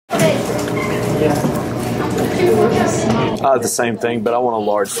The same thing, but I want a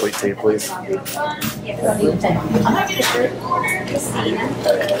large sweet tea, please.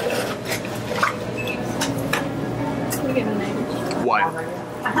 Wyatt.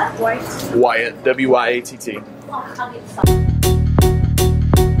 Wyatt. W-Y-A-T-T.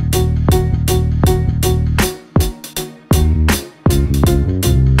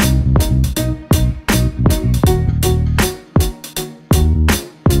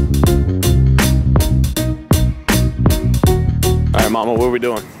 All right, Mama, what are we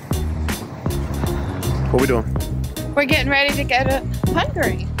doing? What are we doing? We're getting ready to go to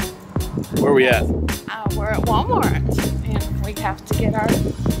Hungary. Where are we at? We're at Walmart, and we have to get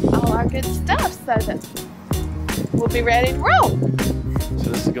all our good stuff so that we'll be ready to roll. So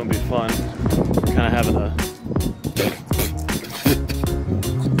this is gonna be fun. We're kind of having a...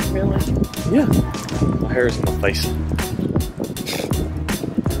 Really? Yeah. My hair is in my face.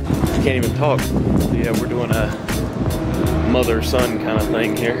 I can't even talk. So yeah, we're doing a mother-son kind of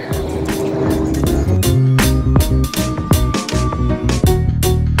thing here.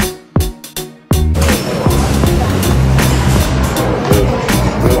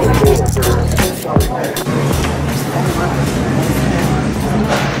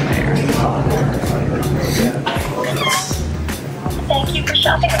 Thank you for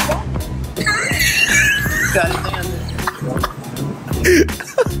shopping.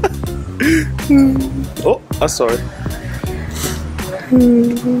 Oh, I'm sorry.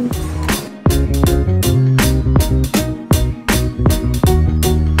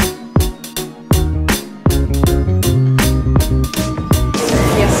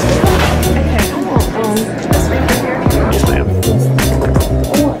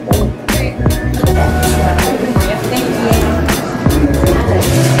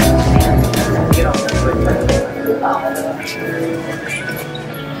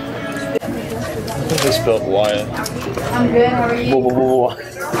 I just spelled Wyatt. I'm good, how are you?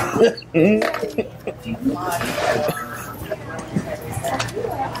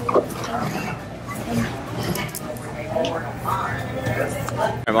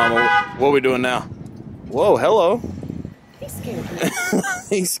 Hey, Mama, what are we doing now? Whoa, hello. He scared me.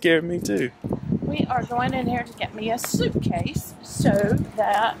 He scared me too. We are going in here to get me a suitcase so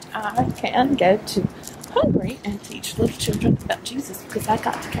that I can go to Hungary and teach little children about Jesus, because I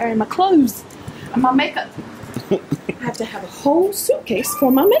got to carry my clothes and my makeup. I have to have a whole suitcase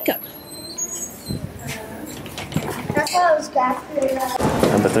for my makeup. I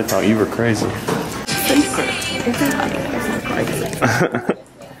bet they thought you were crazy. Secret. Everybody thinks I'm crazy.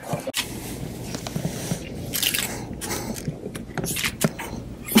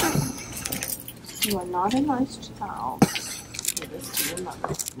 You are not a nice child. Give this to your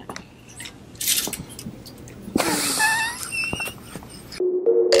mother. No.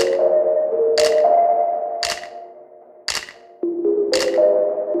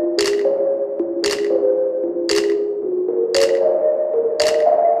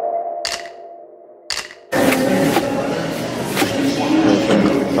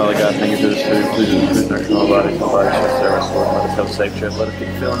 Father God, thank you for this food. Please do the food nourish our bodies, our bodies shall serve us, Lord. Let us have a safe trip. Let us keep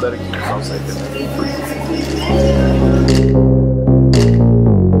feeling better, keep us all safe.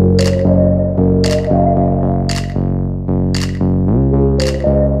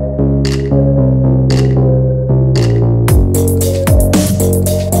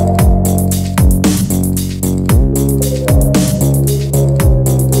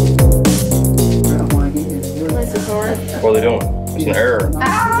 What are they doing? It's an error.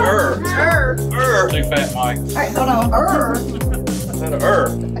 Too fat, Mike. Alright, hold on. Is that an error?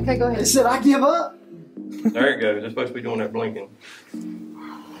 Okay, go ahead. It said I give up. There it goes. They're supposed to be doing that blinking.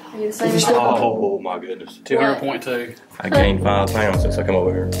 Are you the same? Oh my goodness. 200.2. I gained 5 pounds since I come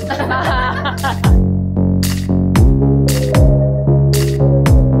over here.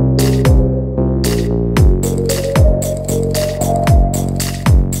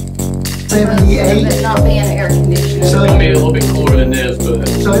 But not being air conditioned. So It'll be a little bit cooler than this, but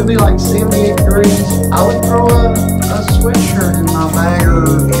So it'd be like 78 degrees. I would throw a sweatshirt in my bag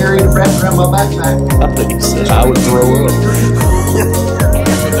or carry it wrapped around my backpack. I think you said I would throw up.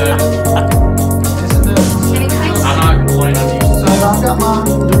 I'm not complaining. So I've got my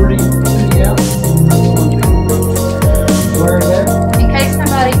Liberty hoodie out. Wear that. In case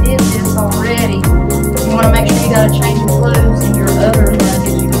somebody did this already, you want to make sure you got to change your clothes in your other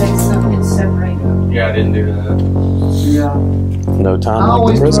luggage in case something gets separated. Yeah, I didn't do that. Yeah. No time I like the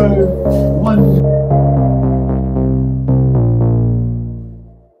always present. throw one.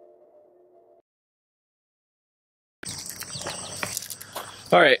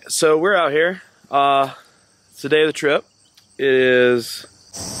 All right, so we're out here. It's the day of the trip. It is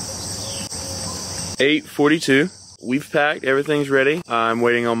 8:42. We've packed, everything's ready. I'm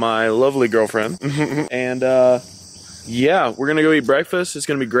waiting on my lovely girlfriend. And yeah, we're gonna go eat breakfast. It's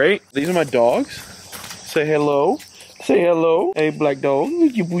gonna be great. These are my dogs. Say hello. Say hello. Hey, black dog.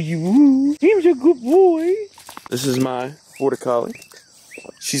 He's a good boy. This is my border collie.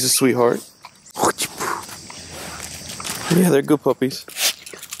 She's a sweetheart. Yeah, they're good puppies.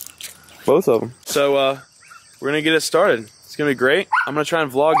 Both of them. So we're gonna get it started. It's gonna be great. I'm gonna try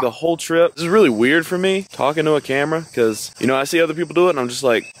and vlog the whole trip. This is really weird for me, talking to a camera, because, you know, I see other people do it and I'm just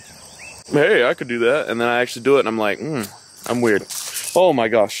like, hey, I could do that. And then I actually do it and I'm like, I'm weird. Oh my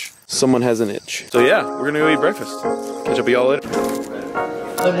gosh, someone has an itch. So yeah, we're gonna go eat breakfast. Catch up with y'all later.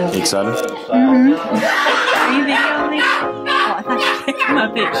 You excited? Mm-hmm. Are you videoing me? Oh, I thought you took my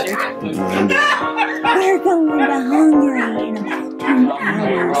picture. We're going to Hungary in about 2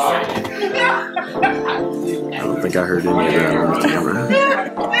 hours. I don't think I heard any of that on the camera.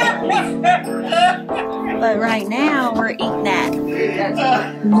 But right now, we're eating that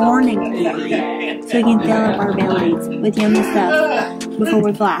morning food so we can fill up our bellies with yummy stuff before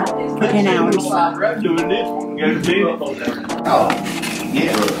we fly for 10 hours.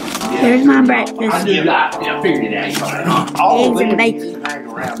 Here's my breakfast. Eggs and bacon.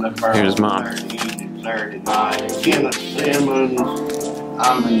 Here's mom.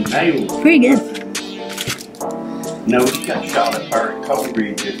 Pretty good. No, she got shot at her at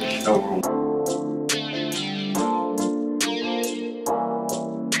Coleridge at the store.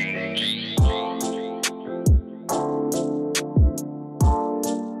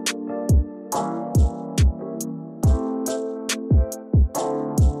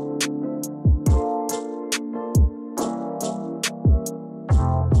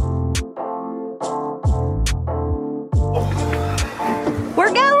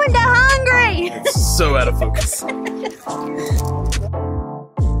 We're going to Hungary! It's so out of focus. Wait,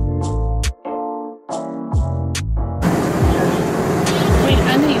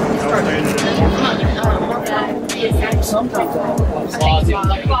 I need to start Sometimes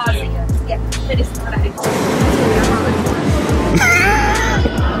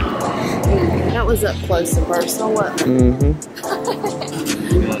That was up close and personal, wasn't it?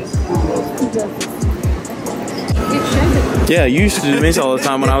 Yeah, you used to do this all the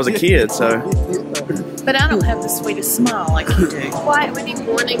time when I was a kid, so. But I don't have the sweetest smile like you do. Wyatt, we need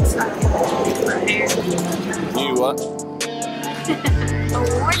warnings. I can my hair. You what? A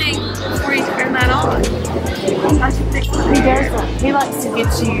warning before you turn that on. I should fix it. He doesn't. He likes to get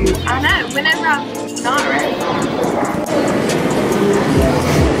you. I know, whenever I'm not ready.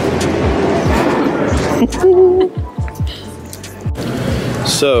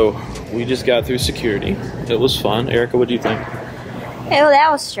 So, we just got through security. It was fun. Erica, what do you think? Oh, that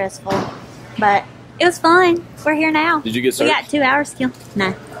was stressful. But it was fun. We're here now. Did you get We searched? got 2 hours to kill.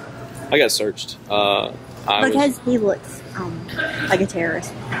 No. I got searched. Because he looks like a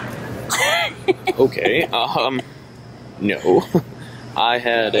terrorist. Okay. No. I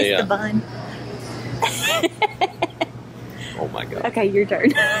had It's the a. bun. Oh my god. Okay, your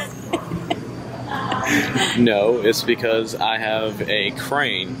turn. No, it's because I have a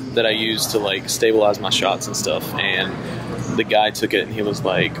crane that I use to like stabilize my shots and stuff, and the guy took it and he was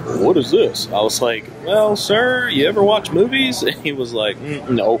like, "What is this?" I was like, "Well, sir, you ever watch movies?" And he was like,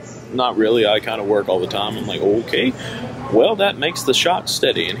 "No, not really. I kind of work all the time." I'm like, "Okay, well, that makes the shot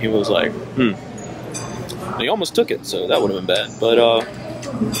steady." And he was like, And he almost took it, so that would have been bad. But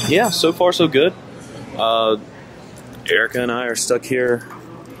yeah, so far so good. Erica and I are stuck here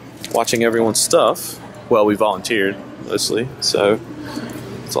watching everyone's stuff. Well, we volunteered mostly, so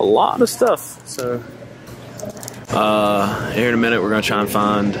it's a lot of stuff. So here in a minute we're gonna try and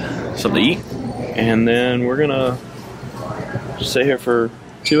find something to eat, and then we're gonna stay here for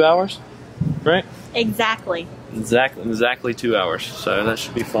 2 hours, right? Exactly. Exactly 2 hours, so that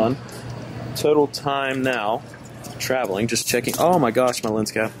should be fun. Total time now traveling, just checking. Oh my gosh, my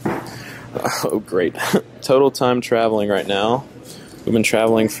lens cap. Oh great. Total time traveling right now, we've been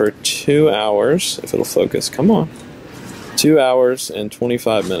traveling for 2 hours, if it'll focus, come on. 2 hours and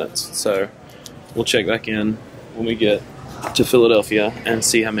 25 minutes. So we'll check back in when we get to Philadelphia and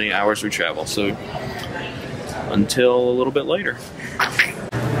see how many hours we travel. So until a little bit later.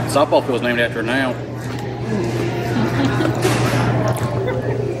 softball field is named after her now.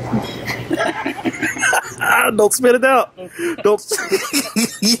 Don't spit it out. Don't.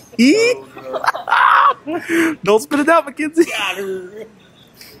 Don't spit it out, Mackenzie.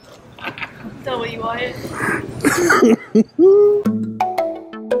 Tell me Wyatt.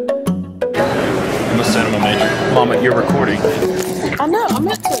 I'm a cinema major. Mama, you're recording. I know, I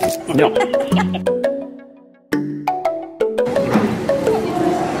meant to. No.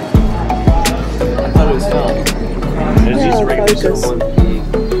 focus.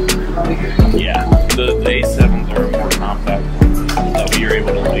 Yeah, the A7s are more compact ones that we are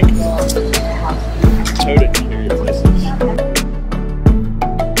able to like tote it and carry places.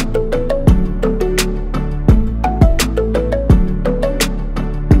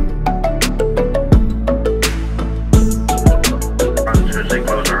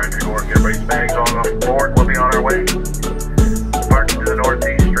 Everybody's bags on board. We'll be on our way. Departing to the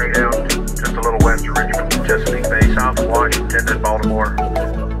northeast, straight out, just a little west of Richmond, Chesapeake Bay, south of Washington and Baltimore.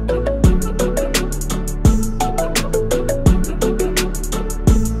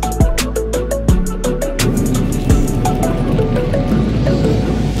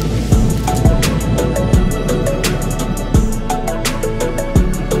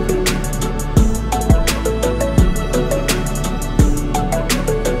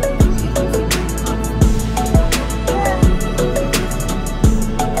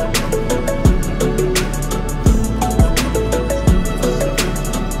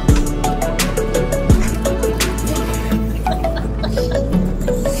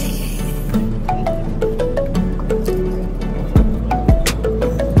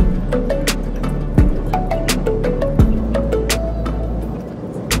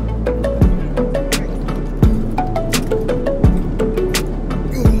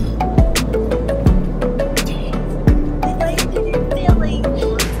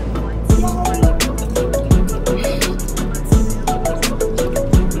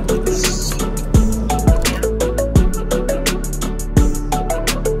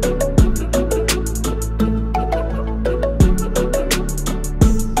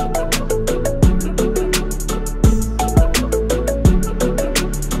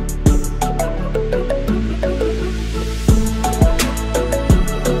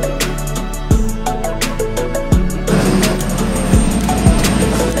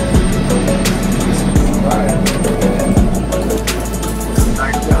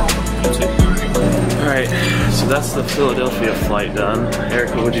 So that's the Philadelphia flight done.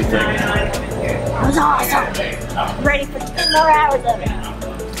 Erica, what'd you think? It was awesome. Ready for 2 more hours of it.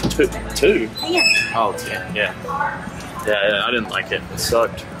 Two? Yeah. Oh, yeah. Yeah, I didn't like it. It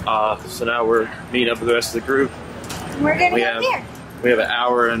sucked. So now we're meeting up with the rest of the group. We're gonna go there. We have an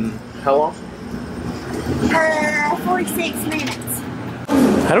hour and how long? 46 minutes.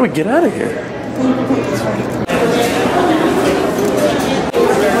 How do we get out of here?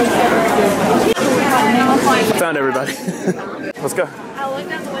 Found everybody. Let's go. I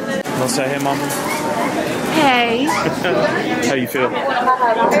looked out the window. Wanna say hey, Mama? Hey. How you feel? I'm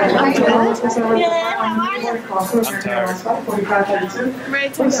tired.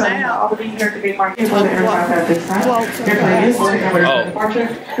 ready to get out.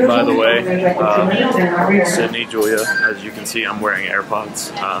 Oh, by the way, Sydney, Julia, as you can see, I'm wearing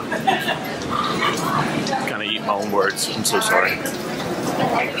AirPods. Kind of eat my own words. I'm so sorry.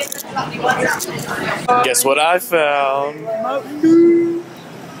 Guess what I found?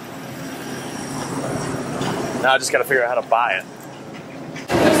 Now I just gotta figure out how to buy it.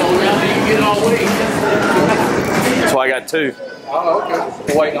 That's why I got two. Oh, okay.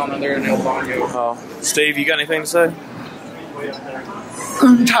 We're waiting on them there and they'll find you. Oh, Steve, you got anything to say?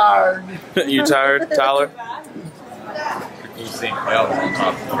 I'm tired. You tired, Tyler? You see bells on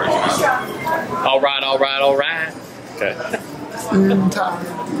top of the first. All right. Okay. I'm tired.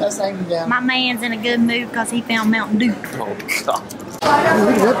 Let's hang it down. My man's in a good mood because he found Mountain Dew. Oh, stop.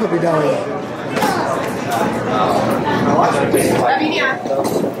 What could be done?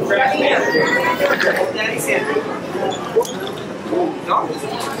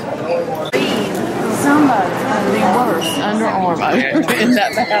 Somebody's gonna be worse underarm in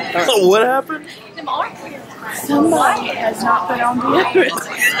that bathroom. What happened? Somebody has not put on deodorant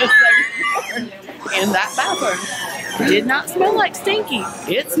in that bathroom. Did not smell like stinky.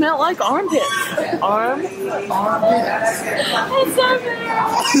 It smelled like armpits. Armpits. It's so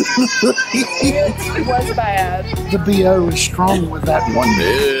bad. It was bad. The BO is strong with that one.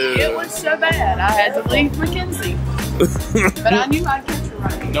 It was so bad. I had to leave Mackenzie. But I knew I'd catch her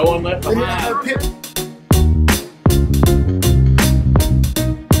right. No one left behind.